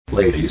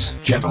Ladies,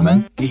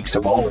 gentlemen, geeks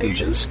of all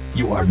ages,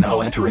 you are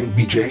now entering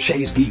BJ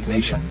Shea's Geek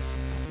Nation.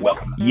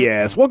 Welcome.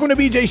 Yes, welcome to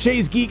BJ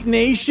Shea's Geek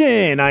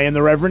Nation. I am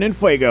the Reverend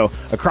Infuego.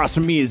 Across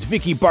from me is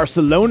Vicky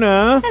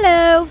Barcelona.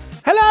 Hello.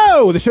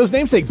 Hello! The show's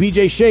namesake,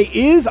 BJ Shea,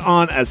 is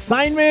on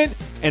assignment,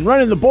 and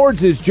running the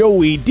boards is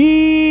Joey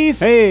Dees.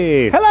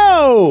 Hey!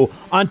 Hello!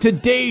 On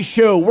today's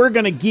show, we're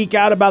going to geek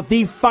out about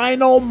the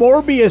final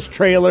Morbius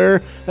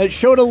trailer that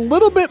showed a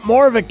little bit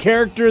more of a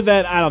character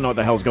that, I don't know what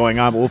the hell's going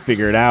on, but we'll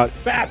figure it out.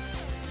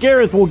 Bats!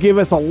 Gareth will give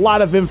us a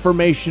lot of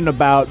information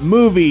about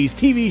movies,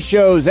 TV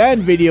shows,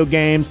 and video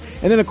games.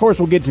 And then, of course,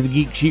 we'll get to the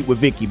Geek Sheet with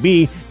Vicky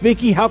B.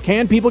 Vicky, how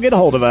can people get a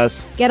hold of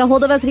us? Get a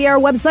hold of us via our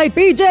website,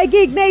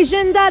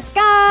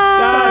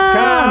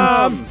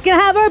 bjgeeknation.com. It's going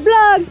to have our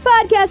blogs,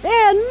 podcasts,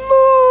 and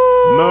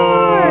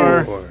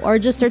more. Or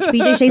just search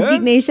BJ Shea's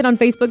Geek Nation on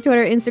Facebook,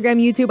 Twitter,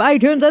 Instagram, YouTube,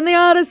 iTunes, and the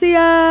Odyssey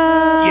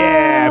app.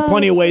 Yeah,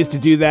 plenty of ways to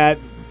do that.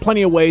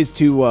 Plenty of ways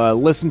to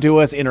listen to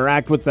us,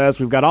 interact with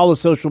us. We've got all the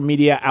social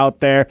media out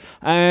there.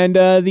 And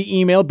the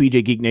email,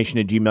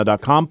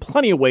 bjgeeknation@gmail.com.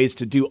 Plenty of ways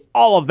to do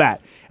all of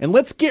that. And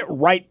let's get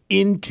right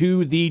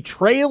into the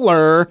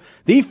trailer,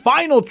 the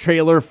final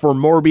trailer for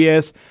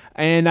Morbius.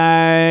 And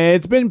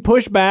it's been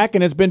pushed back,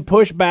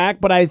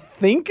 but I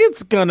think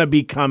it's going to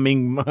be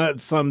coming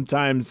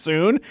sometime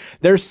soon.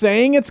 They're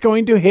saying it's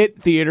going to hit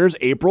theaters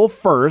April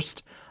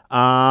 1st.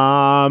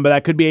 But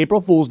that could be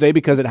April Fool's Day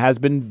because it has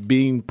been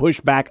being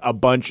pushed back a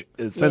bunch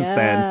since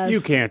then.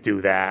 You can't do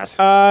that.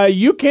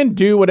 You can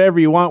do whatever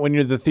you want when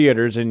you're at the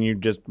theaters and you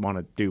just want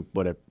to do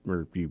whatever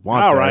you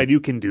want. All right, you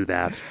can do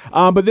that.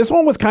 But this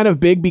one was kind of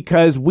big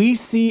because we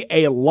see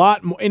a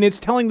lot more, and it's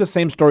telling the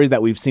same story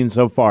that we've seen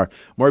so far.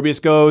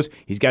 Morbius goes,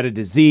 he's got a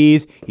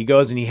disease, he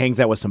goes and he hangs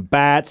out with some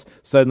bats,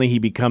 suddenly he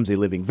becomes a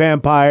living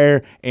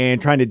vampire,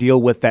 and trying to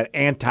deal with that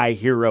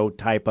anti-hero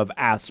type of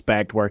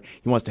aspect where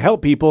he wants to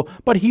help people,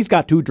 but he's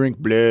got to drink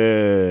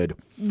blood.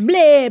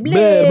 Blah, blah,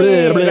 Blah,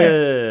 blah,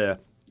 blah.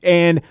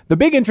 And the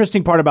big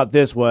interesting part about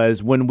this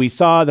was when we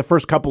saw the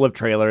first couple of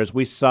trailers,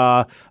 we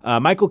saw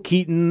Michael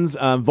Keaton's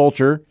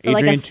Vulture, For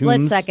Adrian like a split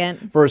Toomes,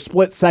 second. for a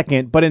split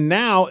second. But in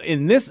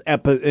this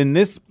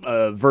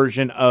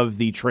version of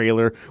the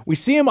trailer, we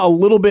see him a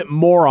little bit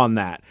more on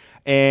that.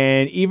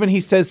 And even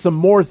he says some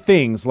more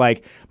things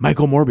like,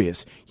 Michael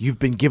Morbius, you've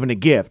been given a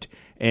gift.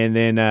 And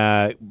then,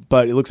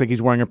 but it looks like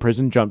he's wearing a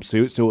prison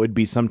jumpsuit, so it would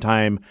be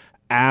sometime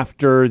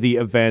after the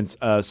events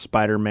of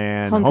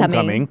Spider-Man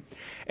Homecoming.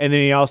 And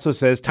then he also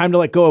says, time to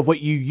let go of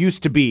what you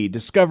used to be.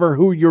 Discover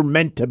who you're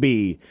meant to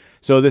be.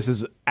 So this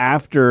is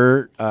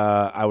after,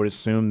 I would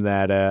assume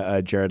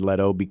that Jared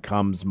Leto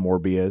becomes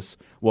Morbius.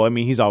 Well, I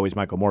mean, he's always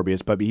Michael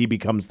Morbius, but he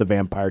becomes the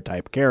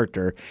vampire-type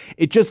character.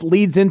 It just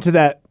leads into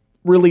that,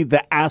 really,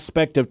 the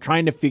aspect of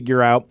trying to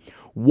figure out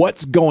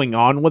what's going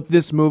on with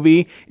this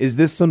movie. Is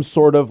this some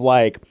sort of,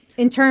 like,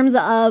 In terms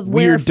of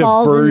where it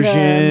falls diversion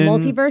in the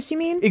multiverse, you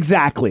mean?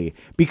 Exactly.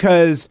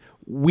 Because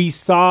we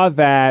saw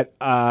that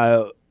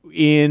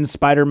in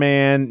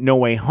Spider-Man No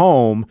Way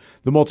Home,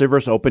 the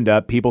multiverse opened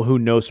up. People who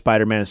know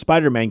Spider-Man and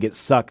Spider-Man get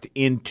sucked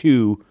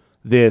into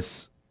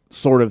this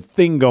sort of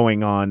thing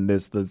going on,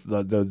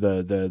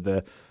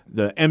 the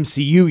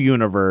MCU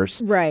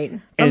universe. Right.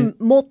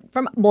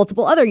 From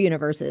multiple other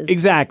universes.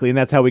 Exactly. And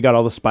that's how we got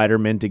all the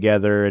Spider-Men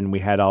together and we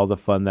had all the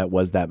fun that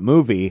was that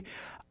movie.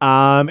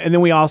 And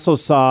then we also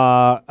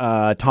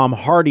saw Tom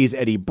Hardy's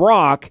Eddie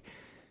Brock,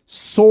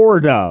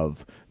 sort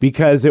of,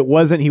 because he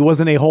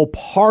wasn't a whole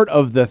part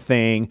of the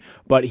thing,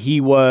 but he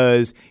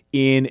was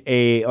in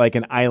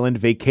an island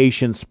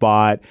vacation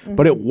spot,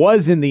 but it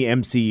was in the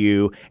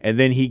MCU, and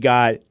then he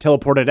got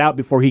teleported out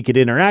before he could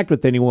interact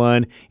with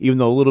anyone, even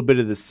though a little bit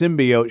of the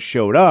symbiote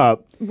showed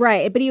up.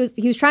 Right, but he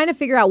was trying to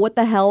figure out what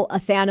the hell a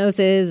Thanos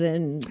is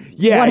and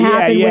what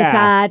happened with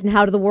that and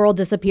how did the world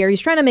disappear.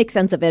 He's trying to make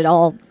sense of it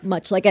all,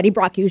 much like Eddie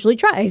Brock usually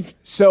tries.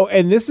 So,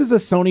 and this is a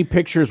Sony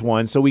Pictures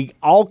one, so we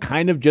all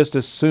kind of just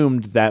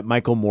assumed that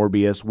Michael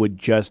Morbius would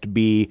just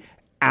be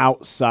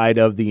outside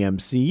of the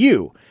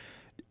MCU.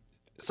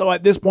 So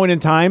at this point in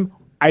time,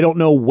 I don't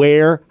know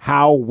where,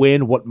 how,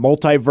 when, what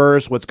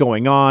multiverse, what's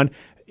going on.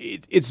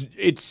 It's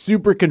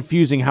super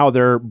confusing how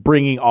they're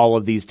bringing all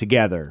of these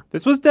together.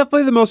 This was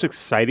definitely the most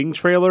exciting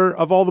trailer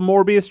of all the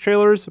Morbius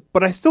trailers,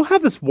 but I still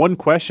have this one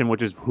question,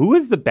 which is, who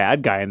is the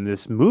bad guy in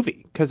this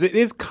movie? Because it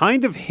is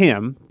kind of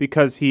him,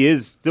 because he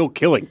is still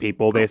killing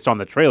people based on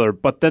the trailer,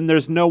 but then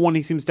there's no one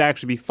he seems to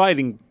actually be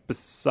fighting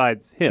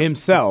besides him.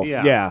 Himself,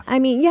 yeah. I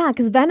mean, yeah,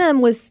 because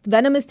Venom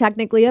is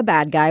technically a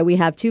bad guy. We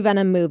have 2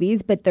 Venom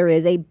movies, but there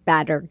is a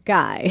badder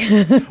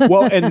guy.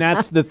 Well, and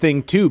that's the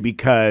thing, too,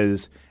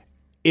 because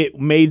it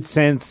made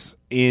sense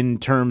in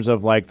terms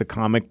of like the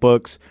comic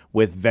books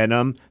with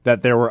Venom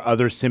that there were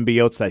other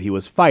symbiotes that he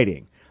was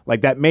fighting. Like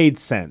that made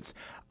sense.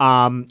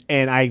 And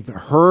I've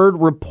heard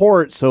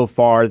reports so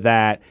far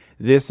that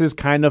this is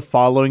kind of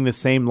following the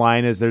same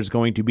line as there's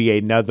going to be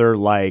another,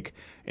 like,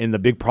 and the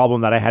big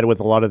problem that I had with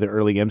a lot of the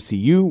early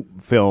MCU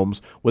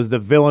films was the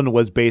villain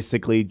was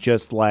basically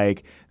just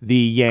like the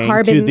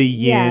yang to the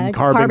yin,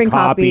 carbon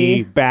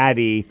copy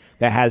baddie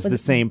that has the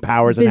same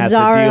powers and has to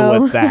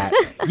deal with that.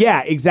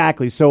 Yeah,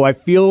 exactly. So I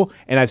feel,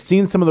 and I've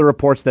seen some of the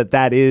reports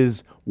that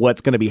is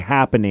what's going to be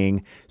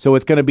happening. So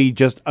it's going to be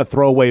just a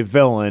throwaway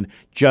villain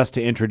just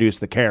to introduce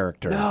the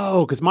character.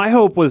 No, because my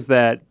hope was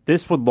that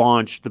this would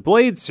launch the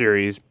Blade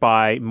series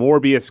by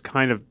Morbius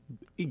kind of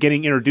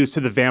getting introduced to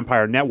the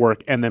vampire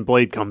network, and then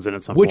Blade comes in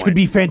at some point. Which would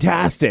be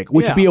fantastic.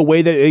 Which would be a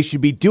way that they should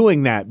be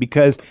doing that,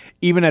 because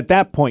even at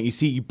that point, you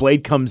see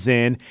Blade comes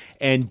in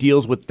and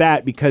deals with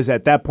that, because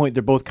at that point,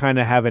 they're both kind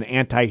of have an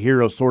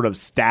anti-hero sort of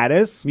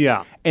status.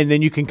 Yeah. And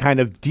then you can kind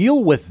of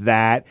deal with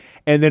that,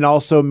 and then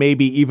also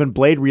maybe even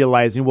Blade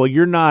realizing, well,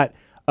 you're not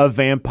a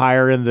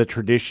vampire in the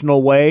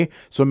traditional way,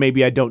 so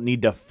maybe I don't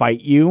need to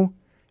fight you.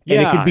 And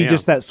it could be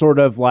just that sort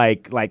of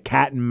like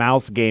cat and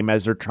mouse game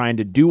as they're trying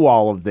to do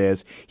all of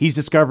this. He's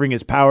discovering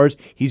his powers.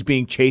 He's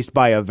being chased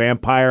by a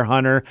vampire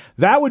hunter.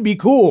 That would be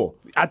cool.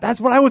 That's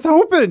what I was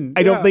hoping.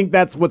 I don't think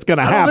that's what's going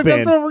to happen. I don't think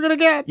that's what we're going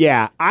to get.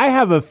 Yeah, I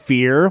have a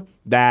fear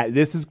that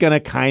this is going to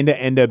kind of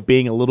end up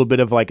being a little bit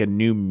of like a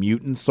New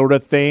Mutant sort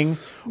of thing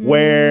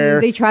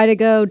where they try to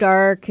go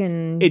dark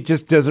and it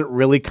just doesn't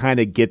really kind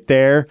of get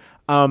there.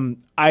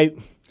 I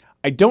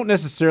don't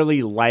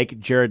necessarily like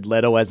Jared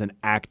Leto as an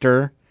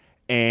actor.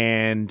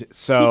 And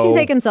so he can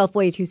take himself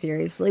way too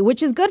seriously,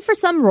 which is good for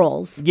some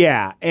roles.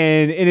 Yeah,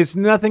 and it's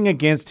nothing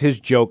against his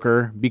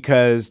Joker,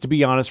 because to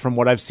be honest, from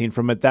what I've seen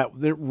from it, that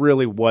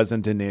really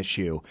wasn't an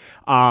issue.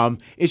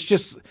 It's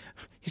just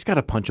he's got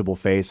a punchable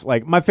face.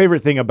 Like, my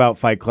favorite thing about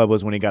Fight Club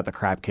was when he got the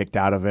crap kicked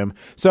out of him.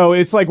 So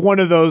it's like one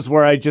of those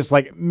where I just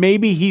like,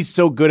 maybe he's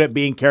so good at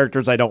being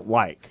characters I don't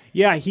like.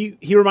 Yeah, he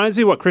reminds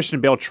me of what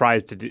Christian Bale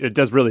tries to do. It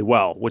does really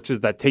well, which is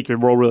that take your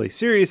role really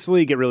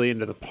seriously, get really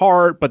into the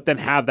part, but then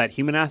have that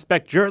human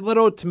aspect. Jared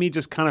Leto, to me,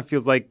 just kind of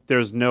feels like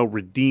there's no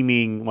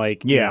redeeming,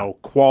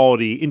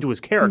 quality into his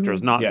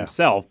characters, not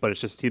himself, but it's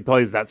just he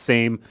plays that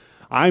same,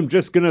 I'm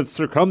just going to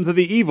succumb to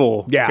the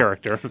evil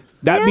character.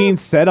 That being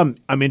said,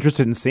 I'm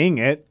interested in seeing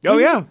it. Oh,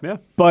 yeah.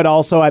 But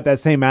also at that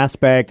same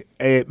aspect,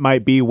 it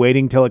might be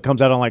waiting till it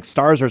comes out on like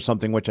Stars or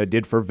something, which I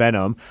did for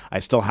Venom. I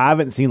still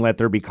haven't seen Let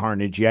There Be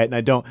Carnage yet,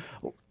 and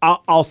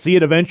I'll see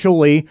it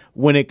eventually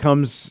when it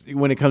comes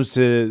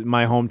to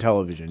my home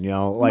television.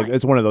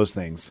 It's one of those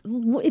things.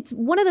 It's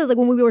one of those, like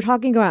when we were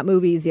talking about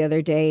movies the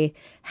other day,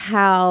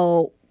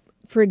 how,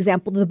 for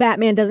example, the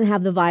Batman doesn't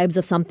have the vibes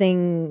of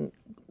something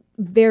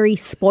very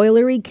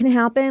spoilery can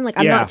happen. Like,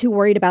 I'm not too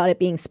worried about it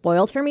being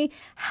spoiled for me.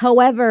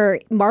 However,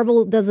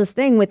 Marvel does this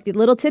thing with the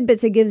little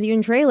tidbits it gives you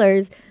in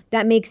trailers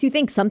that makes you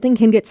think something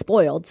can get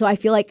spoiled. So I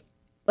feel like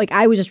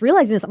I was just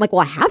realizing this. I'm like, well,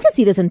 I have to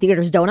see this in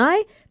theaters, don't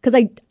I? Because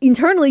I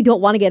internally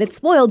don't want to get it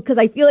spoiled, because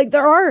I feel like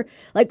there are,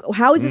 like,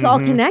 how is this all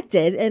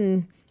connected?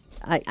 And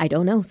I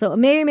don't know. So it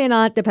may or may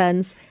not,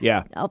 depends.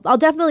 Yeah. I'll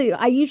definitely,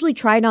 I usually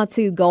try not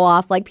to go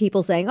off like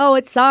people saying, oh,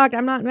 it sucked,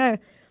 I'm not...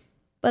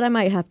 But I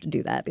might have to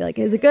do that. Be like,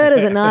 is it good?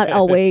 Is it not?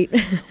 I'll wait.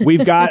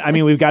 We've got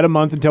a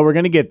month until we're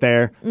going to get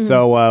there. Mm-hmm.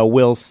 So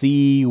we'll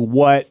see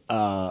what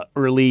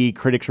early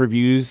critics'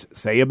 reviews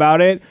say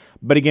about it.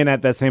 But again,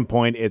 at that same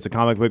point, it's a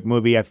comic book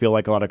movie. I feel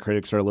like a lot of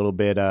critics are a little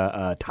bit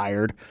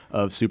tired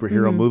of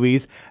superhero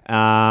movies.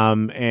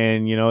 And,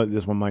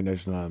 this one might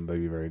not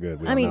be very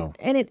good. We don't know.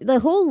 And the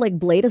whole like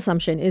Blade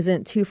assumption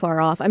isn't too far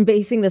off. I'm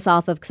basing this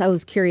off of, because I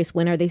was curious,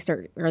 when are they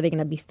going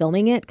to be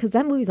filming it? Because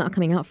that movie's not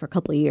coming out for a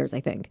couple of years, I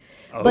think.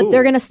 But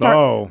they're going to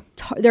start,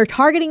 they're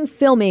targeting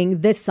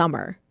filming this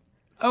summer.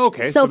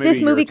 Okay. So if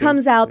this movie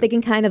comes out, they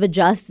can kind of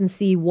adjust and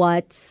see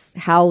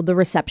how the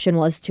reception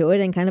was to it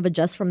and kind of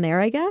adjust from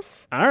there, I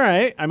guess. All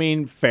right. I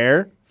mean,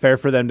 fair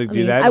for them to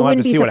do that. I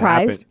wouldn't be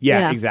surprised.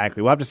 Yeah,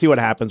 exactly. We'll have to see what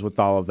happens with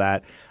all of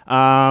that.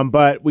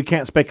 But we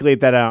can't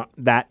speculate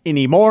that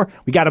anymore.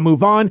 We got to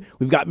move on.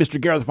 We've got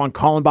Mr. Gareth von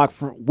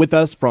Kallenbach with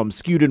us from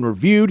Skewed and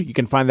Reviewed. You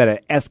can find that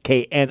at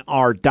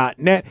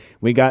sknr.net.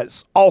 We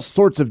got all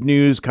sorts of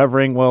news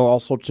covering, all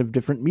sorts of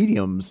different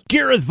mediums.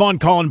 Gareth von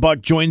Kallenbach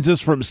joins us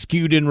from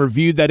Skewed and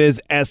Reviewed. That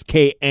is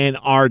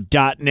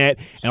sknr.net.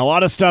 And a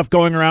lot of stuff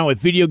going around with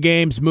video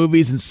games,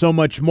 movies, and so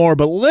much more.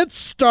 But let's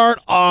start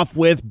off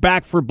with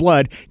Back 4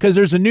 Blood, because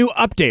there's a new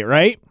update,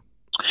 right?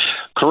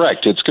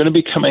 Correct. It's going to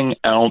be coming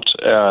out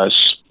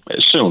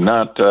soon,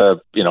 not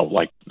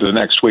like the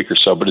next week or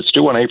so, but it's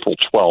due on April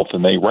 12th,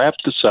 and they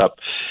wrapped this up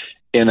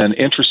in an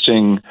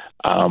interesting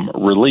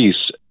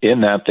release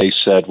in that they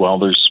said, well,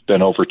 there's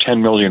been over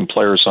 10 million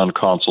players on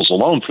consoles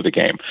alone for the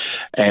game.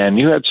 And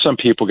you had some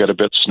people get a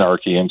bit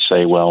snarky and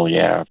say, well,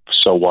 yeah,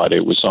 so what?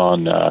 It was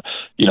on,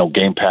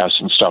 Game Pass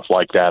and stuff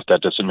like that. That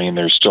doesn't mean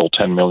there's still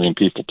 10 million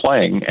people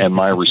playing. And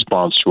my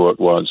response to it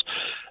was,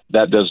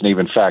 that doesn't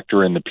even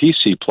factor in the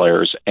PC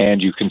players, and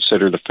you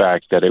consider the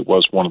fact that it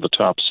was one of the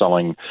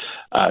top-selling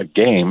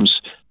games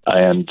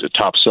and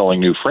top-selling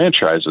new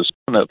franchises.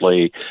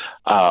 Definitely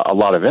a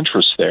lot of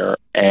interest there.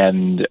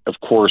 And, of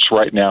course,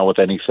 right now with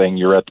anything,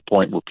 you're at the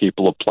point where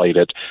people have played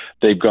it.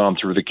 They've gone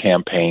through the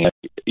campaign.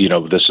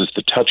 This is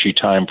the touchy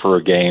time for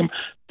a game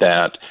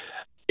that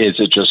is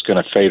it just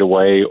going to fade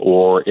away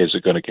or is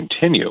it going to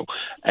continue?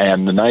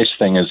 And the nice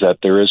thing is that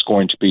there is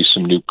going to be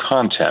some new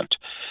content.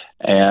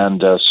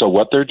 And so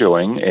what they're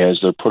doing is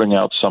they're putting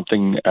out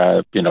something,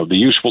 the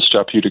usual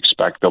stuff you'd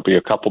expect. There'll be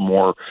a couple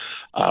more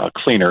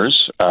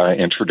cleaners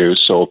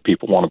introduced. So if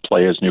people want to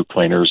play as new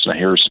cleaners, and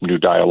here's some new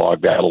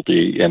dialogue, that'll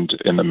be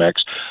in the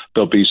mix.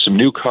 There'll be some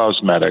new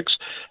cosmetics.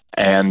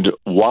 And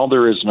while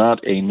there is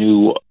not a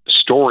new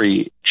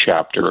story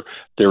chapter,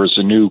 there is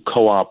a new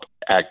co-op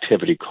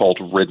activity called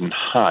Ridden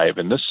Hive.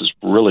 And this is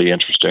really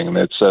interesting. And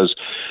it says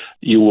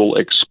you will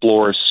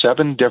explore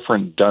 7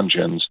 different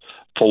dungeons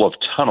full of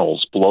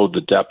tunnels below the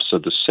depths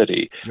of the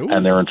city. Ooh.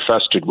 And they're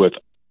infested with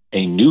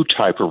a new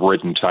type of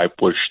ridden type,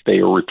 which they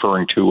are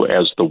referring to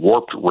as the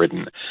warped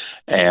ridden.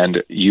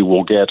 And you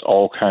will get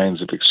all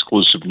kinds of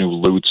exclusive new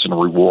loots and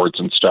rewards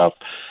and stuff.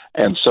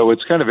 And so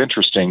it's kind of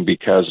interesting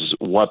because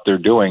what they're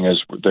doing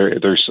is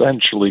they're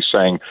essentially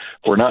saying,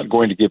 we're not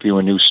going to give you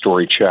a new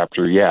story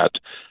chapter yet.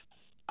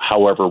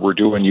 However, we're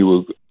doing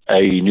you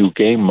a new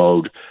game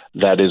mode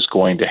that is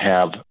going to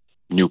have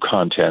new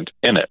content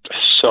in it.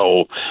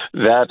 So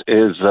that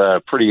is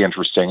pretty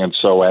interesting. And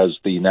so as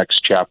the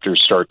next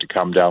chapters start to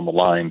come down the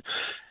line,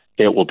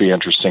 it will be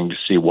interesting to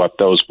see what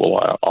those will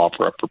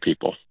offer up for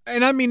people.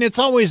 And I mean, it's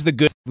always the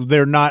good.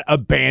 They're not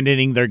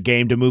abandoning their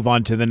game to move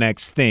on to the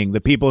next thing.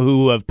 The people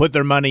who have put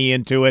their money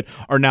into it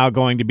are now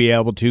going to be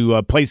able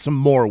to play some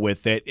more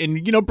with it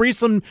and, breathe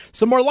some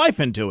more life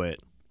into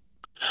it.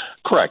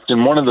 Correct.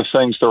 And one of the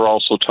things they're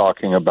also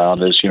talking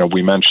about is,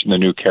 we mentioned the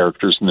new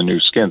characters and the new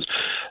skins.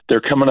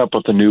 They're coming up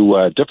with a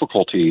new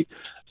difficulty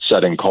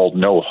setting called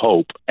No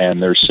Hope,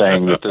 and they're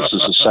saying that this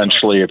is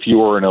essentially if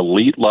you are an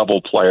elite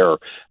level player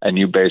and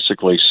you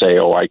basically say,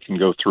 oh, I can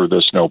go through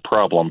this no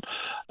problem,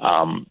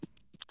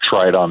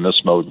 try it on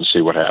this mode and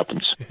see what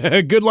happens.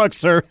 Good luck,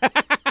 sir.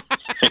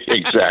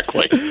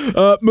 Exactly.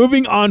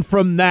 Moving on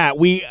from that,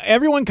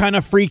 everyone kind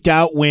of freaked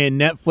out when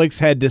Netflix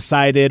had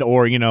decided,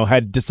 or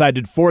had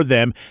decided for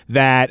them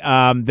that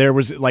there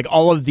was like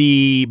all of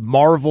the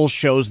Marvel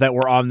shows that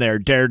were on there,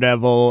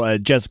 Daredevil,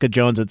 Jessica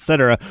Jones,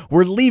 etc.,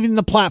 were leaving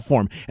the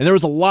platform, and there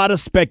was a lot of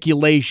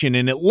speculation.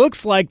 And it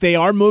looks like they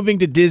are moving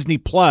to Disney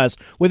Plus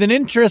with an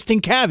interesting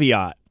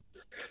caveat.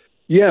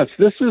 Yes,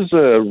 this is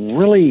a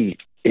really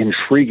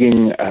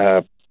intriguing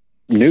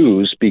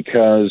news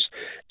because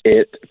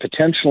it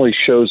potentially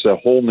shows a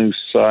whole new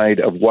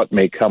side of what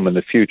may come in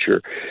the future.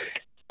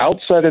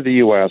 Outside of the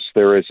U.S.,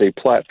 there is a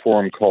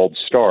platform called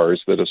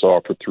Stars that is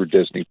offered through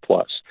Disney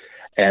Plus,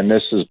 and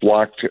this is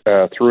blocked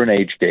through an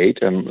age gate,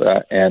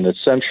 and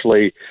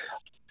essentially,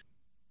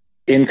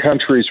 in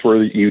countries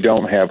where you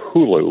don't have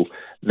Hulu,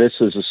 this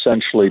is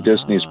essentially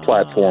Disney's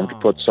platform to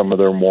put some of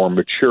their more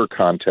mature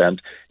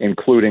content,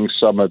 including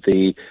some of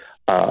the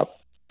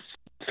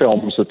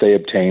films that they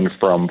obtained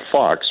from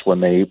Fox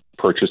when they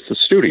purchased the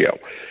studio.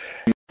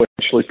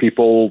 Eventually,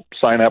 people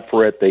sign up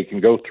for it. They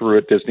can go through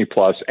it, Disney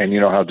Plus, and you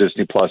know how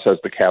Disney Plus has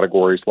the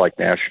categories like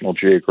National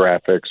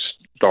Geographic,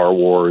 Star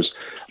Wars,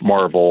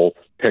 Marvel,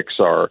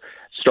 Pixar.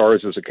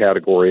 Stars is a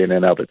category in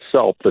and of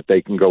itself that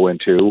they can go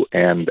into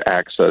and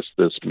access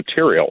this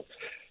material.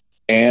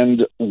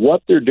 And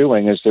what they're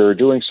doing is they're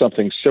doing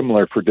something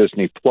similar for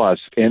Disney Plus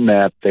in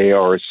that they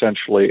are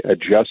essentially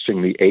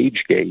adjusting the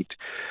age gate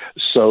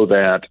so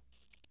that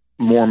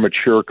more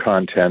mature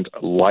content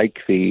like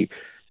the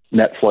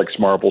Netflix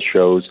Marvel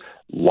shows,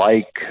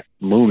 like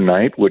Moon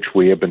Knight, which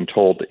we have been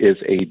told is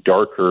a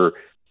darker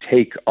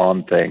take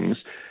on things,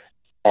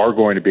 are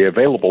going to be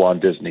available on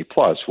Disney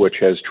Plus, which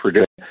has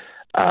traditionally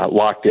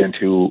locked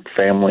into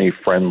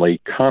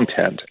family-friendly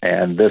content.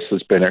 And this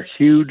has been a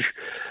huge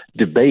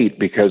debate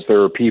because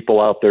there are people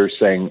out there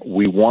saying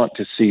we want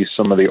to see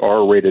some of the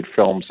R-rated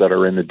films that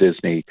are in the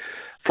Disney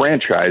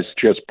franchise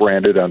just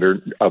branded under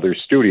other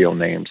studio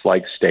names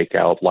like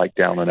Stakeout, like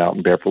Down and Out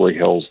in Beverly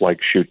Hills, like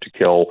Shoot to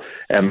Kill,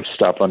 and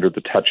stuff under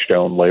the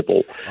Touchstone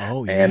label.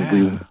 Oh,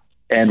 yeah.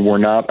 And we're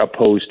not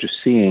opposed to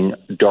seeing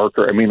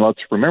darker. I mean, let's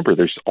remember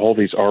there's all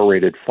these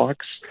R-rated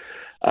Fox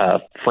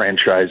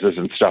franchises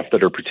and stuff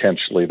that are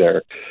potentially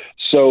there.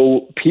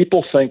 So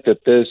people think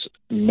that this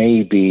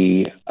may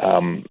be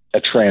a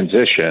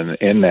transition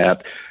in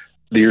that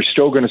you're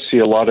still going to see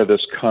a lot of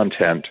this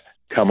content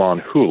come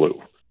on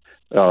Hulu.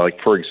 Like,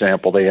 for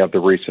example, they have the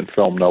recent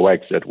film No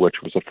Exit, which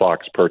was a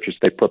Fox purchase.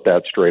 They put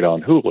that straight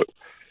on Hulu.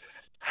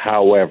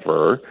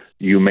 However,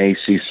 you may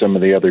see some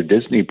of the other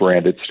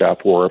Disney-branded stuff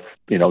or,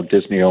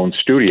 Disney-owned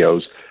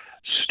studios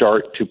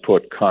start to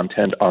put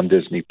content on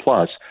Disney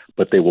Plus,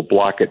 but they will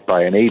block it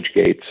by an age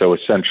gate. So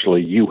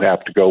essentially you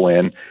have to go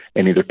in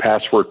and either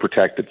password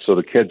protect it so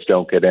the kids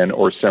don't get in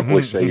or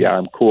simply say, yeah,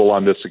 I'm cool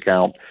on this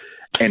account,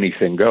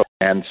 anything goes.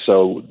 And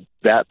so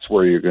that's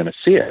where you're going to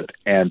see it.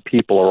 And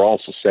people are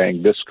also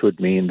saying this could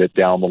mean that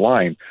down the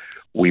line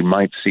we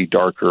might see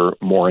darker,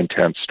 more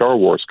intense Star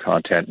Wars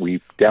content. We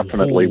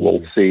definitely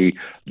will see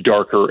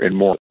darker and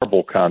more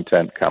Marvel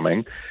content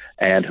coming.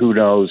 And who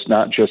knows,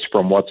 not just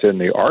from what's in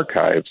the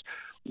archives,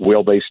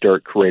 will they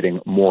start creating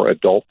more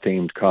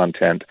adult-themed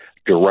content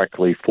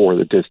directly for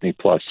the Disney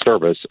Plus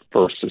service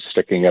versus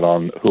sticking it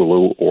on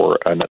Hulu or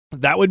another.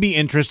 That would be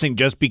interesting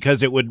just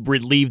because it would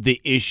relieve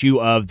the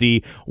issue of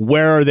the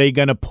where are they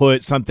going to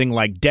put something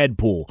like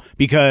Deadpool,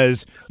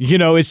 because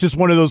it's just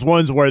one of those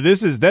ones where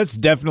that's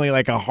definitely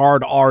like a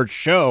hard R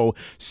show.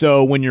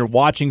 So when you're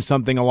watching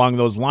something along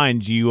those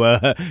lines, you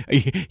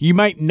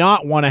might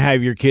not want to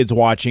have your kids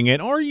watching it,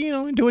 or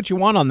do what you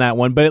want on that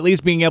one, but at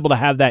least being able to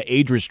have that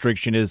age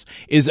restriction is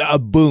a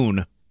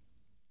boon.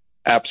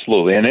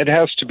 Absolutely. And it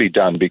has to be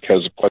done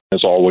because the question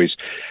is always,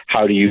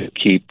 how do you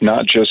keep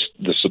not just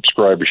the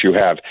subscribers you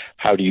have,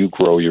 how do you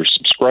grow your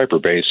subscriber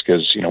base?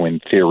 Because, in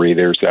theory,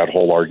 there's that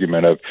whole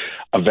argument of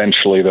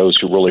eventually those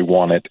who really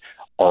want it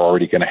are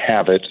already going to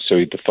have it. So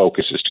the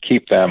focus is to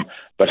keep them,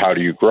 but how do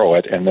you grow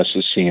it? And this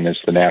is seen as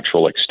the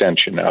natural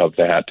extension of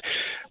that.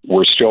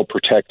 We're still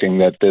protecting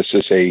that this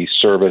is a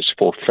service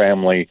for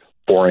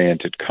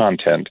family-oriented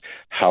content.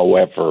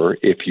 However,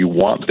 if you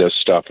want this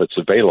stuff, it's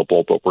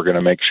available, but we're going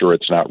to make sure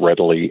it's not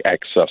readily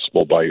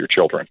accessible by your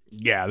children.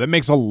 Yeah, that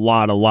makes a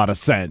lot of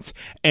sense.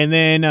 And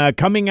then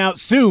coming out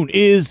soon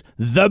is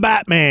The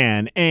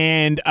Batman.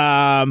 And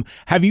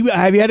have you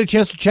had a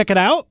chance to check it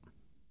out?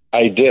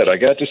 I did. I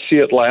got to see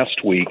it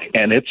last week,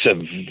 and it's a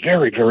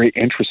very, very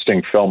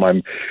interesting film.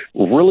 I'm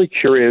really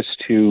curious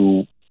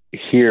to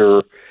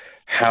hear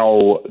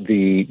how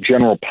the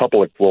general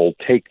public will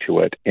take to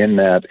it, in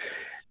that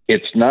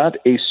it's not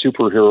a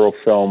superhero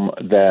film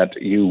that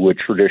you would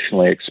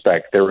traditionally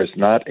expect. There is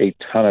not a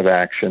ton of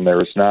action. There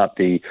is not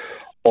the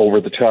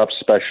over-the-top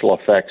special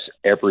effects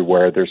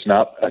everywhere. There's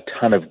not a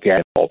ton of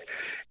gadgets.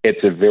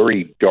 It's a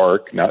very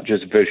dark, not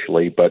just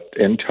visually, but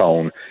in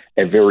tone,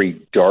 a very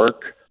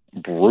dark,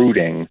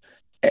 brooding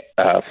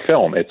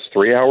film. It's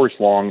 3 hours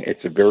long.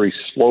 It's a very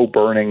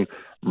slow-burning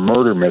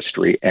murder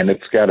mystery, and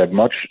it's got a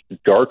much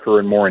darker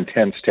and more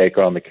intense take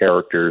on the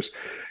characters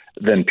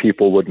than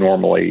people would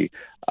normally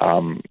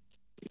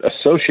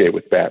associate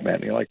with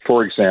Batman.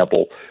 For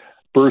example,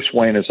 Bruce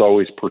Wayne is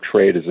always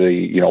portrayed as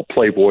a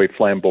playboy,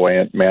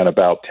 flamboyant man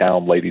about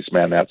town, ladies'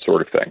 man, that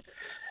sort of thing.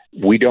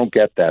 We don't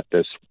get that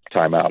this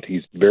time out.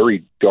 He's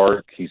very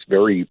dark. He's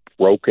very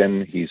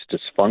broken. He's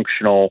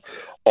dysfunctional,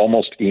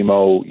 almost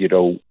emo.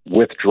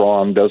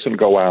 Withdrawn. Doesn't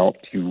go out.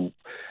 You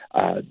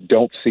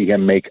don't see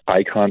him make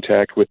eye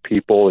contact with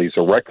people. He's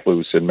a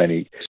recluse in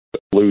many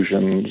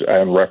allusions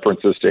and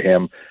references to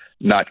him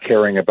not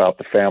caring about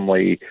the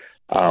family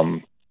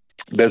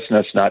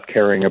business, not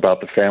caring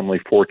about the family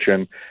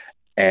fortune.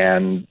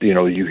 And,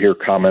 you hear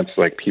comments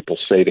like people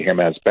say to him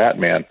as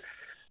Batman,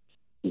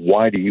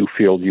 why do you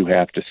feel you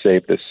have to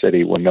save this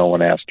city when no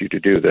one asked you to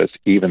do this,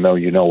 even though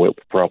it will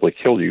probably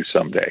kill you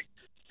someday?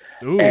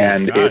 Ooh,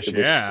 and gosh,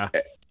 yeah.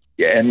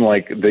 And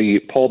like the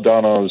Paul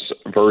Dano's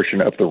version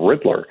of the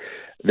Riddler,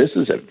 this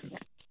is a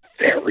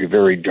very,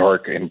 very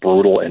dark and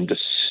brutal and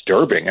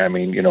disturbing. I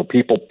mean,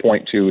 people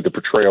point to the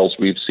portrayals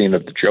we've seen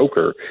of the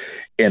Joker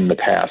in the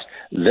past.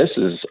 This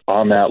is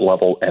on that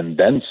level and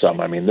then some.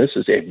 I mean, this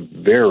is a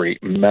very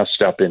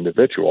messed up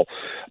individual,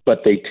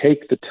 but they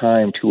take the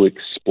time to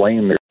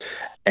explain their,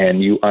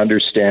 and you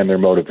understand their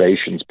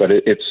motivations. But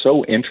it's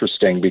so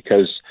interesting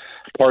because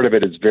part of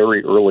it is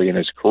very early in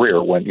his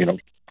career when,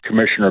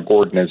 Commissioner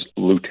Gordon is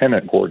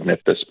Lieutenant Gordon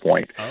at this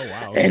point. Oh,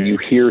 wow. Okay. And you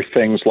hear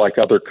things like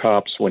other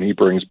cops when he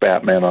brings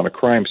Batman on a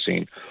crime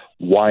scene.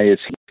 Why is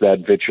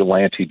that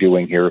vigilante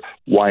doing here?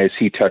 Why is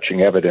he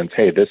touching evidence?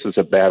 Hey, this is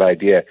a bad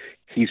idea.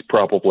 He's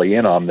probably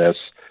in on this,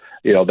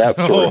 that sort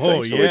of thing.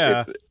 Oh,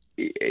 yeah.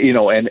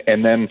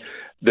 And then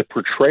the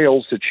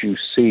portrayals that you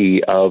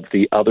see of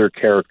the other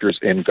characters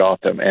in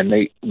Gotham, and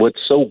what's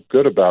so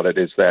good about it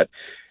is that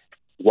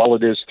while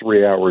it is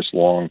 3 hours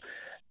long,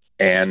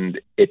 and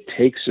it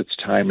takes its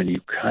time, and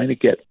you kind of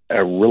get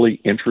a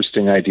really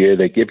interesting idea.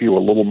 They give you a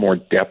little more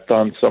depth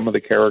on some of the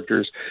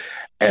characters,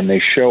 and they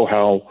show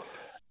how,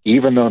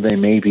 even though they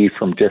may be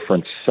from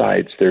different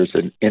sides, there's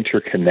an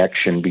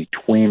interconnection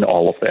between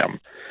all of them.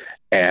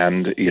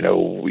 And,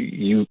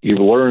 you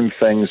learn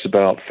things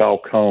about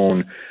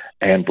Falcone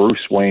and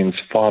Bruce Wayne's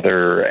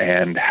father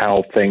and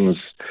how things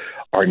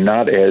are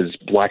not as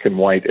black and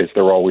white as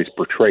they're always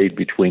portrayed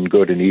between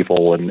good and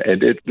evil. And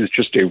it is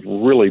just a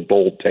really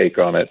bold take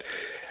on it.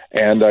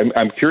 And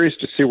I'm curious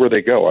to see where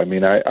they go. I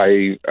mean,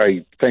 I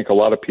think a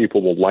lot of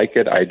people will like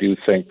it. I do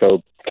think,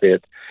 though,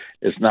 it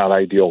is not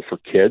ideal for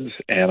kids.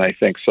 And I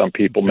think some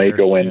people may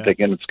go in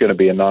thinking it's going to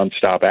be a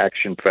nonstop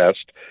action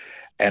fest,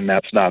 and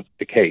that's not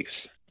the case.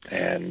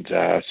 And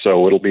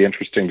so it'll be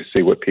interesting to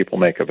see what people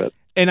make of it.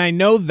 And I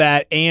know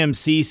that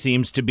AMC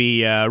seems to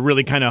be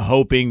really kind of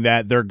hoping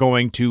that they're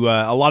going to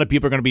a lot of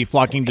people are going to be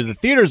flocking to the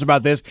theaters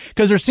about this,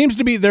 because there seems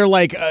to be they're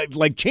like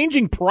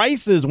changing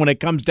prices when it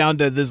comes down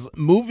to this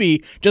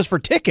movie just for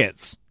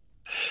tickets.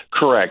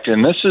 Correct.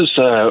 And this is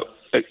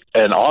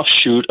an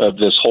offshoot of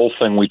this whole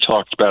thing we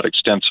talked about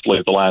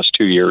extensively the last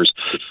 2 years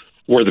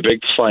where the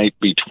big fight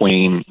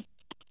between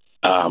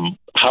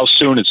how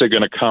soon is it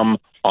going to come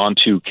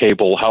onto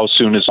cable, how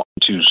soon is it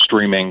onto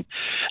streaming,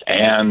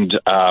 and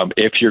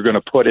if you're going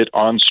to put it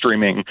on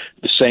streaming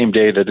the same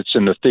day that it's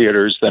in the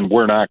theaters, then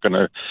we're not going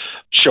to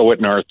show it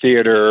in our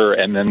theater.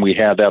 And then we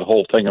had that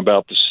whole thing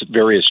about the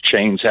various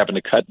chains having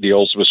to cut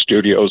deals with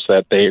studios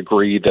that they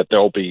agree that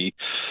there'll be,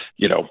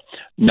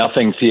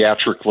 nothing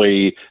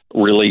theatrically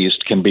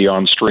released can be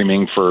on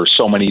streaming for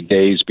so many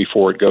days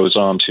before it goes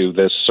on to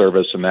this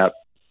service and that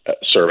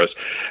service.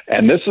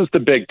 And this is the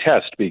big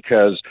test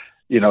because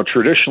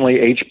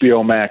traditionally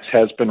HBO Max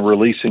has been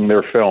releasing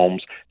their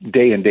films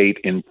day and date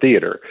in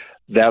theater.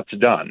 That's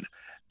done.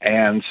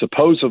 And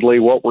supposedly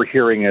what we're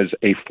hearing is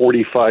a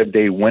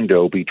 45-day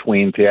window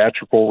between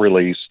theatrical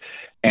release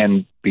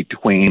and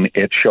between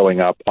it showing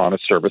up on a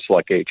service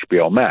like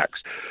HBO Max.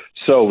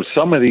 So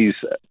some of these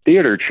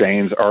theater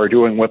chains are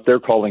doing what they're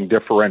calling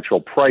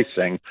differential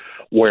pricing,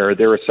 where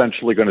they're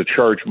essentially going to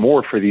charge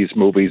more for these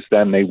movies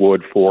than they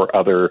would for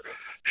other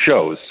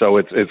shows. So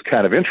it's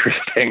kind of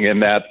interesting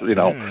in that,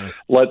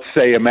 let's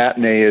say a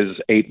matinee is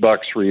 $8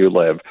 where you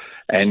live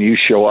and you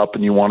show up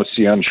and you want to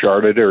see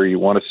Uncharted or you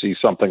want to see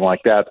something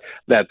like that.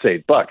 That's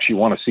 $8. You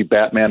want to see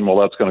Batman? Well,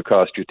 that's going to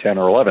cost you $10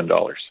 or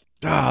 $11.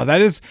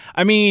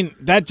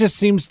 That just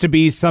seems to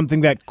be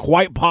something that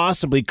quite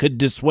possibly could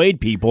dissuade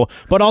people.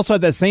 But also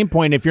at the same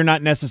point, if you're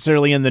not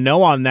necessarily in the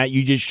know on that,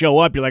 you just show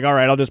up, you're like, all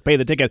right, I'll just pay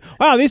the ticket.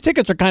 Wow, these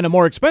tickets are kind of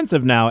more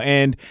expensive now.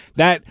 And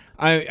that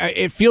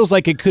it feels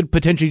like it could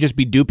potentially just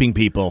be duping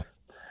people.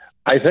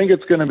 I think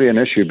it's going to be an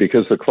issue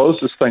because the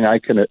closest thing I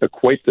can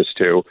equate this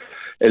to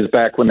is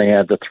back when they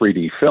had the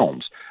 3D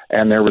films.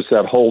 And there was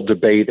that whole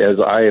debate, as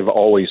I have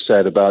always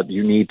said, about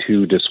you need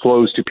to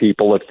disclose to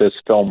people if this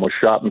film was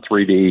shot in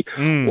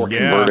 3D or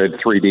converted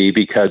 3D,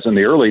 because in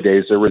the early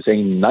days, there was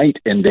a night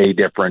and day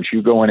difference.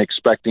 You go in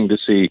expecting to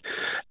see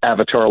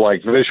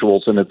Avatar-like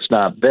visuals, and it's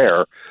not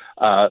there.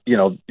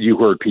 You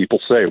heard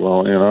people say,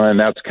 and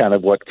that's kind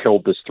of what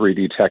killed this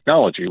 3D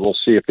technology. We'll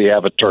see if the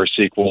Avatar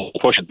sequel will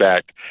push it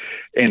back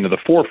into the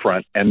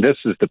forefront. And this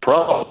is the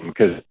problem,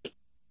 because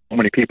so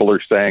many people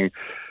are saying,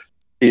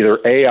 either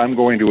A, I'm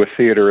going to a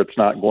theater, it's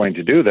not going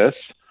to do this,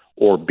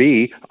 or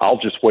B, I'll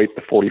just wait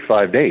the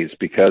 45 days,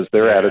 because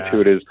their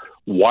attitude is,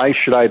 why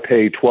should I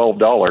pay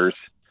 $12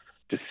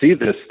 to see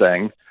this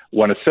thing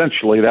when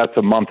essentially that's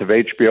a month of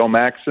HBO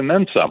Max and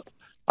then some?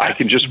 I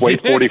can just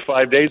wait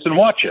 45 days and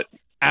watch it.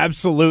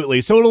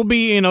 Absolutely. So it'll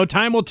be,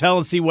 time will tell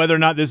and see whether or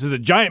not this is a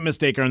giant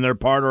mistake on their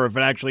part or if it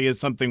actually is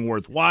something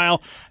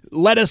worthwhile.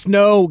 Let us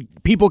know.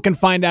 People can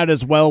find out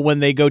as well when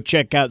they go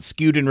check out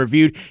Skewed and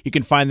Reviewed. You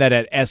can find that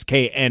at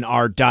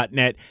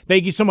sknr.net.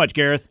 Thank you so much,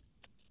 Gareth.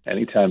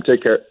 Anytime.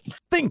 Take care.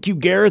 Thank you,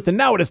 Gareth. And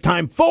now it is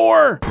time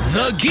for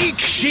The Geek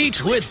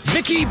Sheet with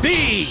Vicky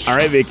B. All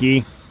right,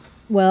 Vicky.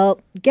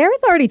 Well,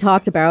 Gareth already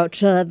talked about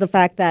the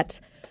fact that,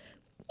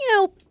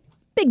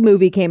 big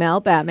movie came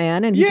out,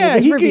 Batman, and he gave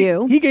his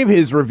review. He gave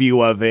his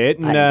review of it,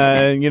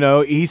 and,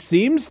 he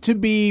seems to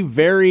be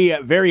very,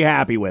 very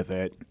happy with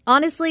it.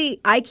 Honestly,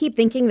 I keep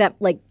thinking that,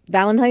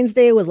 Valentine's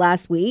Day was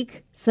last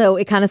week, so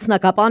it kind of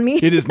snuck up on me.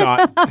 It is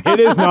not. It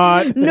is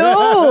not.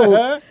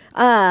 No.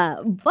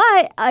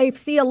 But I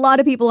see a lot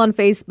of people on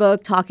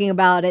Facebook talking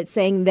about it,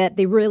 saying that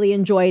they really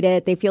enjoyed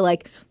it. They feel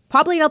like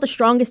probably not the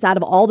strongest out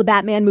of all the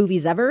Batman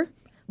movies ever,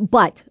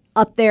 but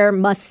up there,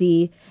 must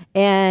see.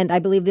 And I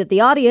believe that the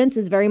audience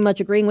is very much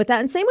agreeing with that.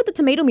 And same with the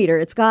tomato meter.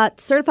 It's got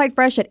certified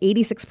fresh at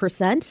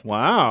 86%.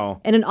 Wow.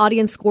 And an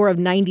audience score of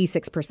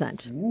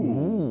 96%.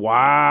 Ooh,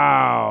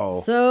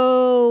 wow.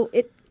 So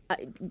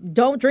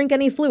don't drink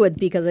any fluids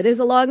because it is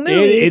a long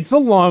movie. It's a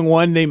long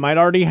one. They might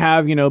already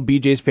have,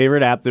 BJ's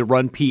favorite app, the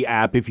Run P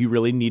app, if you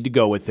really need to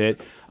go with it.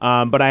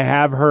 But I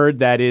have heard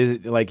that is,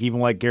 even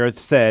like Gareth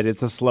said,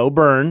 it's a slow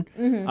burn.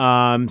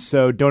 Mm-hmm.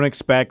 So don't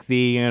expect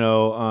the,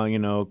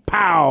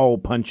 pow,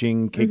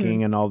 punching,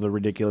 kicking, and all the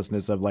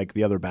ridiculousness of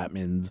the other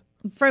Batmans.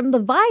 From the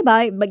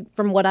vibe,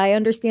 from what I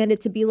understand it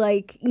to be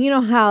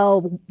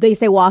how they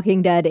say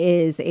Walking Dead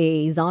is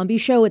a zombie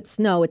show. It's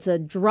a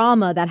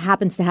drama that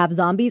happens to have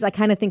zombies. I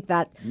kind of think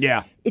that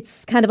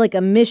it's kind of like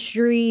a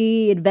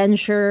mystery,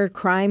 adventure,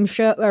 crime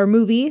show or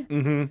movie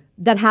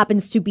that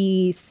happens to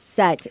be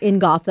set in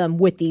Gotham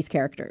with these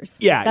characters.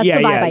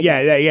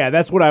 Yeah,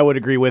 that's what I would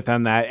agree with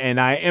on that. And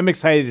I am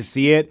excited to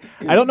see it.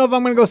 I don't know if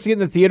I'm going to go see it in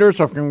the theaters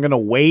or if I'm going to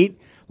wait.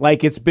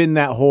 It's been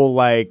that whole,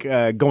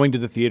 going to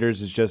the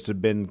theaters has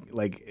just been,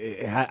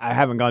 I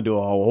haven't gone to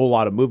a whole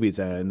lot of movies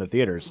in the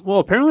theaters. Well,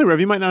 apparently, Rev,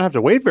 you might not have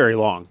to wait very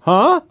long.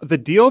 Huh? The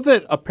deal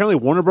that apparently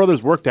Warner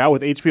Brothers worked out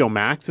with HBO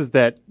Max is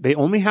that they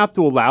only have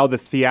to allow the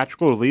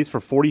theatrical release for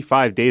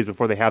 45 days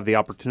before they have the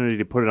opportunity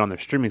to put it on their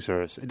streaming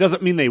service. It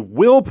doesn't mean they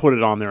will put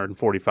it on there in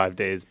 45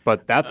 days,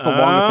 but that's the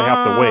longest they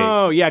have to wait.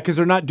 Oh, yeah, because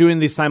they're not doing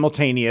the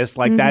simultaneous.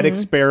 That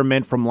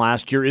experiment from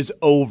last year is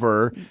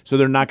over, so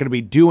they're not going to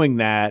be doing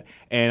that.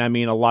 And,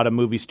 a lot of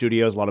movie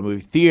studios, a lot of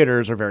movie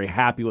theaters are very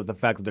happy with the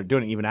fact that they're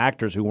doing it, even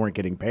actors who weren't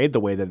getting paid the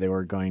way that they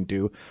were going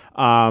to.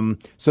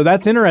 So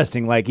that's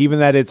interesting. Like, even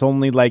that it's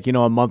only like,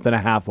 a month and a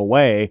half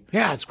away.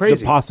 Yeah, it's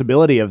crazy. The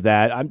possibility of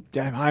that.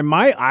 I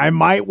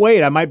might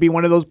wait. I might be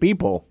one of those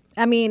people.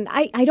 I mean,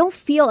 I don't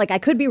feel like I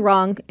could be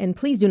wrong, and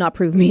please do not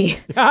prove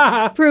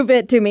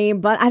it to me,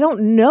 but I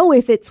don't know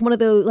if it's one of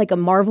those, like a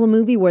Marvel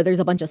movie where there's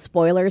a bunch of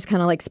spoilers,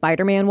 kind of like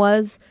Spider-Man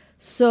was.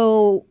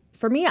 So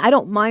for me, I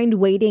don't mind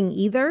waiting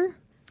either.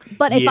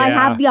 But if I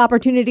have the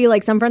opportunity,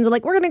 like some friends are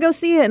like, we're going to go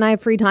see it and I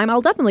have free time,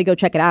 I'll definitely go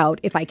check it out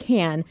if I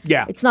can.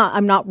 Yeah.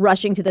 I'm not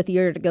rushing to the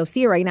theater to go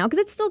see it right now because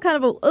it's still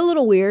kind of a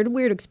little weird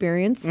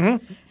experience.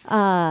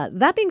 Mm-hmm.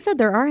 That being said,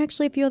 there are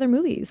actually a few other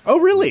movies. Oh,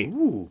 really?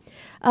 Ooh.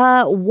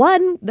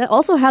 One that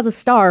also has a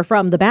star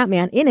from The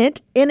Batman in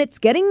it, and it's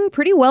getting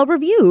pretty well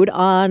reviewed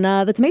on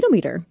the Tomato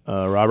Meter.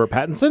 Robert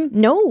Pattinson?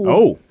 No.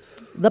 Oh.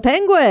 The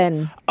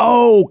Penguin.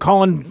 Oh,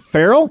 Colin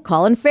Farrell?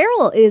 Colin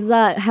Farrell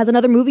has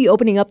another movie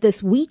opening up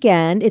this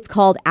weekend. It's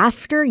called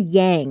After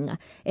Yang,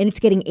 and it's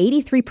getting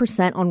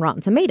 83% on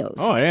Rotten Tomatoes.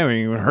 Oh, I haven't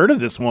even heard of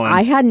this one.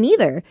 I hadn't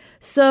either.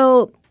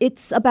 So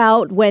it's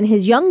about when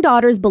his young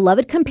daughter's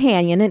beloved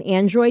companion, an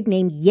android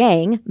named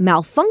Yang,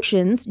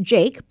 malfunctions.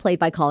 Jake, played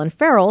by Colin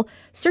Farrell,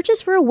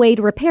 searches for a way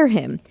to repair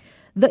him.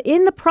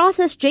 In the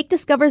process, Jake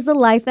discovers the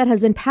life that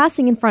has been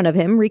passing in front of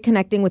him,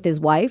 reconnecting with his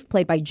wife,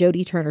 played by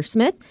Jodie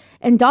Turner-Smith,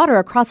 and daughter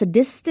across a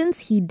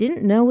distance he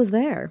didn't know was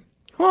there.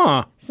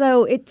 Huh.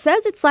 So it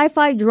says it's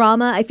sci-fi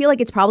drama. I feel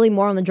like it's probably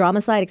more on the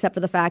drama side, except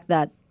for the fact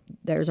that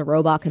there's a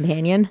robot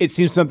companion. It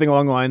seems something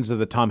along the lines of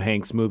the Tom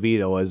Hanks movie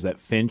that was that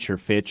Finch or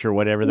Fitch or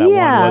whatever that one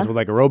was, with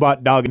like a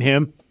robot dog and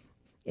him.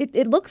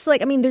 It looks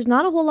like, there's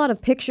not a whole lot of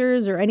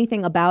pictures or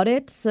anything about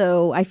it,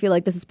 so I feel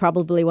like this is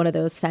probably one of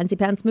those fancy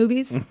pants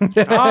movies.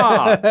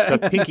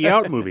 The Pinky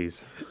Out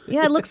movies.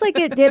 Yeah, it looks like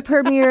it did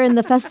premiere in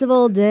the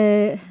Festival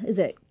is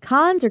it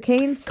Cannes or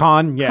Cannes?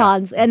 Cannes, yeah.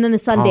 Cannes, and then the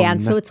Sundance,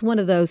 Cannes. so it's one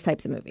of those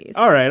types of movies.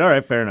 All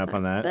right, fair enough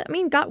on that.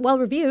 But, got well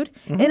reviewed.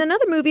 And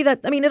another movie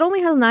that, it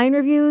only has 9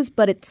 reviews,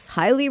 but it's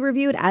highly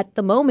reviewed at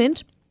the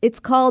moment.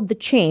 It's called The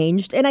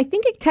Changed, and I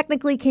think it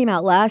technically came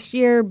out last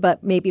year,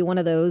 but maybe one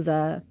of those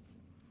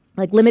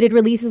like limited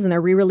releases, and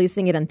they're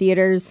re-releasing it in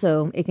theaters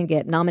so it can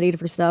get nominated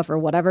for stuff or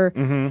whatever.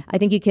 I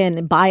think you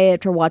can buy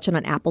it or watch it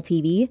on Apple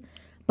TV,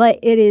 but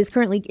it is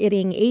currently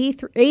getting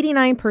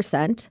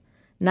 89%,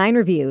 9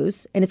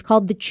 reviews, and it's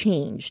called The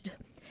Changed.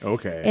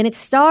 Okay. And it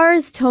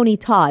stars Tony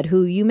Todd,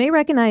 who you may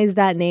recognize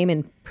that name,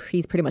 and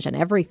he's pretty much on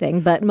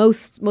everything, but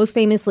most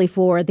famously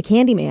for The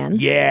Candyman.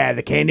 Yeah,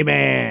 The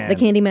Candyman. The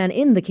Candyman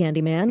in The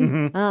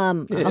Candyman.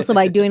 Also,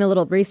 by doing a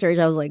little research,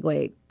 I was like,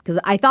 wait, because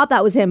I thought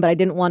that was him, but I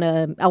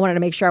wanted to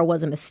make sure I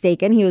wasn't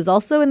mistaken. He was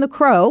also in The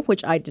Crow,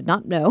 which I did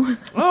not know.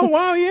 Oh,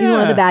 wow, yeah. He's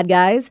one of the bad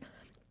guys.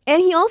 And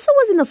he also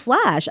was in The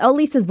Flash. At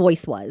least his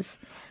voice was.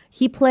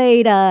 He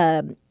played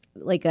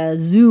like a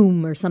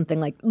Zoom or something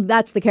like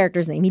that's the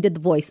character's name. He did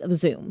the voice of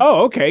Zoom.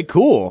 Oh, okay,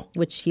 cool.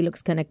 Which he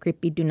looks kind of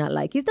creepy. Do not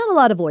like. He's done a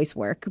lot of voice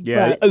work.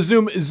 Yeah, but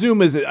Zoom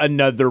is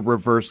another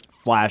reverse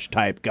Flash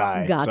type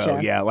guy. Gotcha. So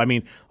yeah,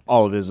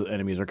 all of his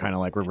enemies are kind of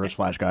like reverse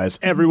Flash guys.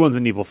 Everyone's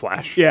an evil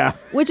Flash. Yeah.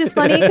 Which is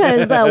funny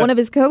because one of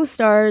his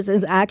co-stars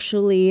is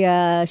actually,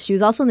 she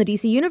was also in the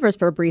DC Universe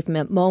for a brief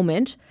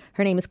moment.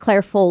 Her name is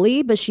Claire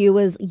Foley, but she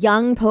was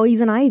young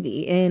Poison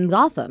Ivy in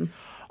Gotham.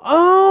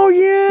 Oh,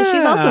 yeah. So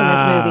she's also in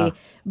this movie.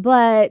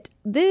 But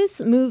this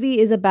movie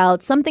is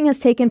about something has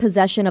taken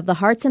possession of the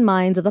hearts and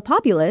minds of the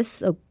populace.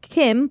 So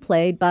Kim,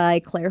 played by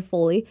Claire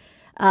Foley,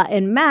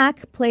 and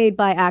Mac, played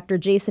by actor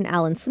Jason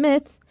Allen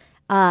Smith,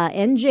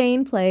 and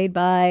Jane, played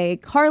by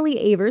Carly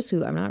Avers,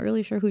 who I'm not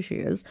really sure who she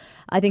is.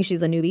 I think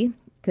she's a newbie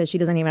because she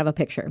doesn't even have a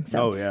picture.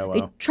 So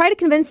they try to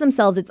convince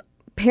themselves it's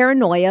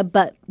paranoia,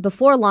 but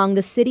before long,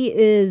 the city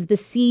is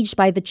besieged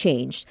by the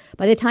Changed.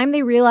 By the time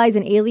they realize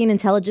an alien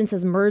intelligence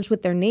has merged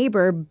with their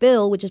neighbor,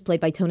 Bill, which is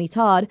played by Tony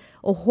Todd,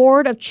 a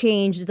horde of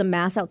Changed is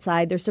amassed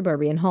outside their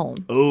suburban home.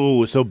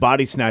 Oh, so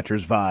Body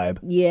Snatchers vibe.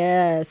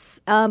 Yes.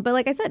 But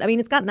like I said,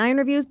 it's got 9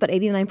 reviews, but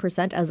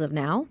 89% as of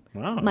now.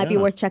 Wow, Might be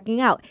worth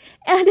checking out.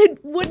 And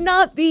it would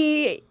not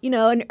be,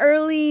 an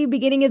early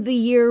beginning of the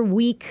year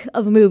week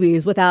of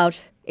movies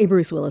without a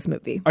Bruce Willis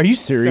movie. Are you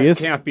serious?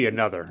 There can't be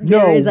another.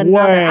 There is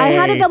another. way. I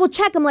had to double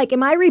check. I'm like,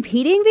 am I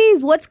repeating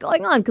these? What's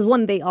going on? Because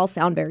one, they all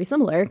sound very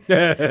similar.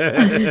 But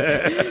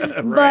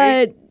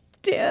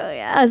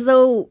yeah,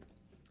 so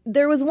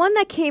there was one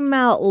that came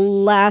out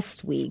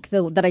last week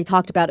that I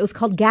talked about. It was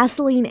called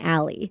Gasoline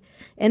Alley.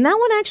 And that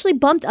one actually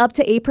bumped up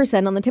to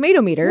 8% on the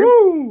Tomato Meter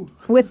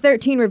with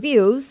 13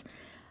 reviews.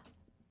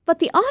 But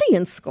the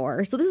audience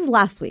score, so this is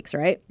last week's,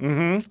 right?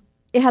 Mm-hmm.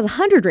 It has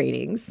 100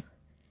 ratings.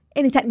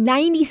 And it's at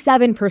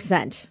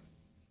 97%.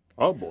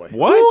 Oh, boy.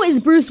 What? Who is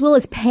Bruce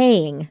Willis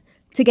paying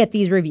to get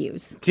these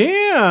reviews?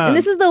 Damn. And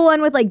this is the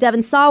one with like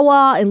Devon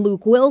Sawa and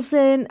Luke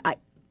Wilson. I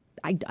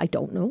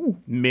don't know.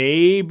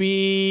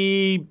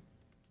 Maybe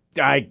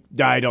I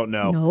don't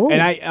know. No.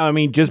 And I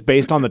mean, just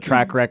based on the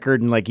track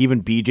record and like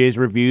even BJ's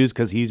reviews,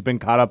 because he's been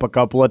caught up a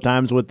couple of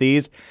times with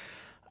these,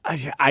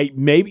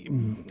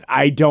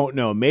 I don't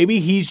know. Maybe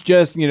he's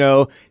just,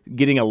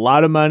 getting a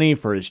lot of money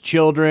for his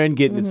children,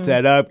 getting it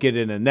set up,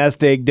 getting a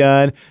nest egg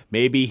done.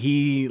 Maybe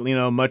he,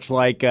 much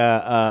like,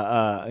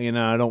 I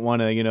don't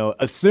want to,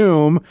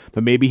 assume,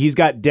 but maybe he's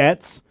got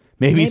debts.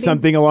 Maybe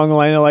something along the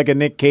line of like a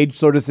Nick Cage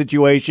sort of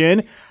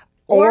situation.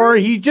 Or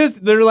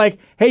they're like,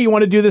 hey, you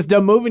want to do this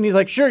dumb movie? And he's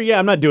like, sure, yeah,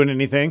 I'm not doing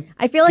anything.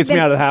 I feel like Gets me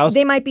out of the house.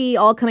 They might be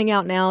all coming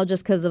out now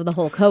just because of the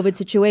whole COVID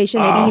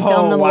situation. Maybe he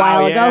filmed them a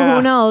while ago.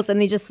 Who knows?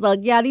 And they just like,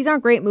 yeah, these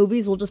aren't great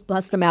movies. We'll just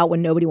bust them out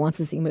when nobody wants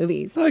to see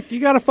movies. Look, you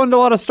got to fund a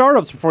lot of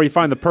startups before you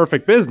find the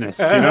perfect business.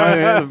 For the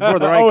right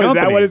company. Is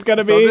that what it's going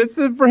to be? It's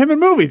for him in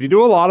movies. You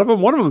do a lot of them.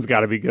 One of them's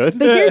got to be good.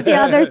 But here's the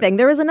other thing.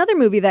 There was another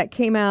movie that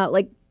came out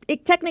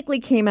it technically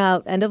came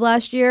out end of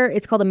last year.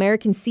 It's called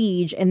American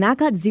Siege, and that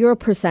got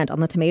 0% on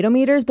the tomato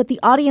meters, but the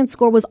audience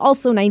score was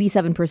also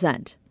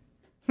 97%.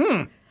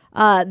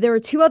 There are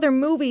two other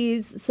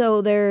movies.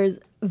 So there's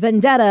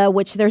Vendetta,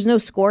 which there's no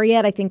score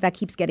yet. I think that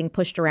keeps getting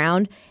pushed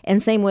around.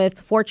 And same with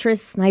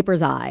Fortress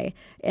Sniper's Eye.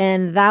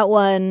 And that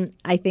one,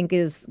 I think,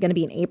 is going to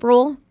be in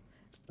April.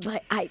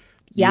 But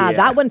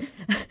that one,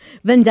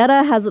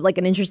 Vendetta has like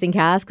an interesting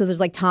cast because there's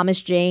like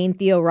Thomas Jane,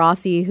 Theo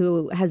Rossi,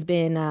 who has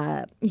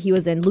been, he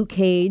was in Luke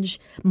Cage.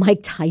 Mike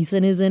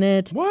Tyson is in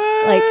it.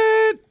 What?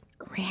 Like,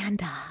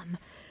 random.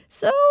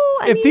 So,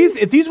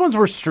 if these ones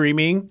were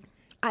streaming,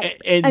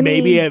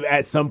 maybe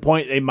at some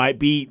point they might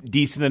be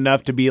decent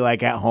enough to be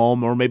like at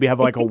home, or maybe have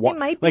like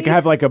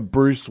a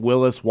Bruce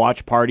Willis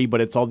watch party, but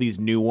it's all these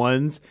new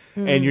ones,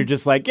 and you're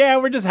just like, yeah,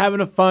 we're just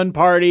having a fun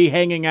party,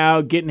 hanging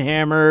out, getting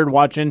hammered,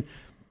 watching.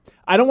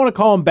 I don't want to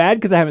call them bad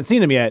because I haven't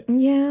seen them yet.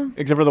 Yeah.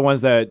 Except for the ones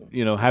that,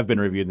 have been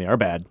reviewed and they are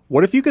bad.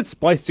 What if you could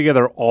splice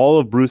together all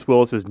of Bruce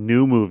Willis's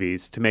new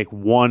movies to make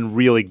one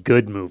really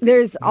good movie?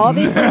 There's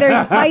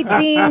fight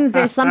scenes.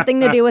 There's something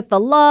to do with the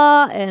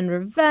law and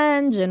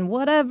revenge and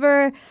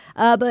whatever.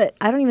 But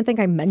I don't even think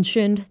I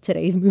mentioned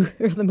today's movie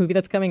or the movie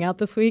that's coming out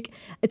this week.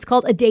 It's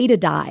called A Day to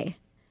Die.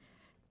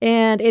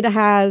 And it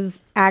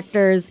has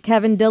actors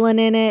Kevin Dillon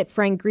in it,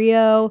 Frank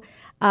Grillo,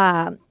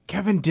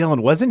 Kevin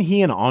Dillon, wasn't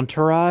he in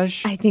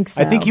Entourage? I think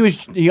so. I think he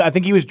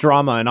was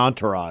drama in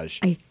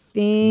Entourage. I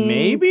think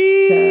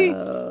maybe.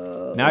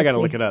 So. Now I got to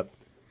look it up.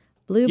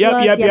 Blue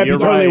Bloods. Yep. He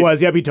totally was.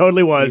 Yep, he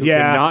totally was. You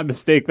cannot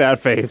mistake that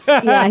face.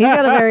 Yeah, he's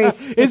got a very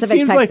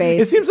specific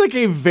typeface. It seems like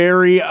a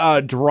very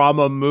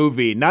drama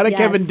movie, not a Yes.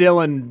 Kevin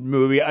Dillon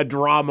movie, a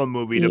drama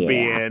movie to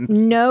be in.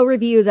 No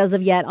reviews as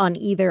of yet on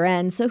either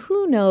end, so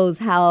who knows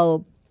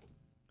how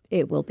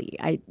it will be.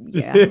 I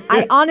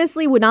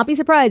honestly would not be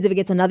surprised if it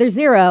gets another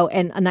 0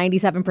 and a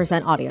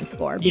 97% audience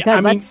score,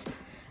 because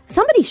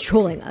somebody's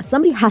trolling us.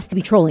 Somebody has to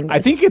be trolling this.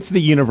 I think it's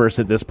the universe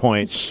at this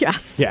point.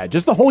 Yes. Yeah,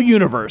 just the whole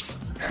universe.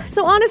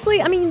 So honestly,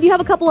 you have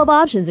a couple of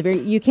options. If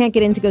you can't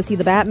get in to go see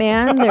the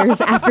Batman,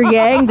 there's After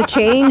Yang, The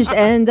Changed,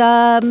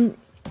 and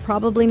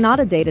probably not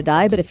A Day to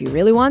Die. But if you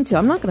really want to,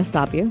 I'm not going to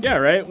stop you. Yeah,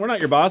 right. We're not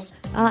your boss.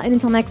 And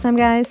until next time,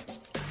 guys,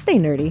 stay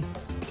nerdy.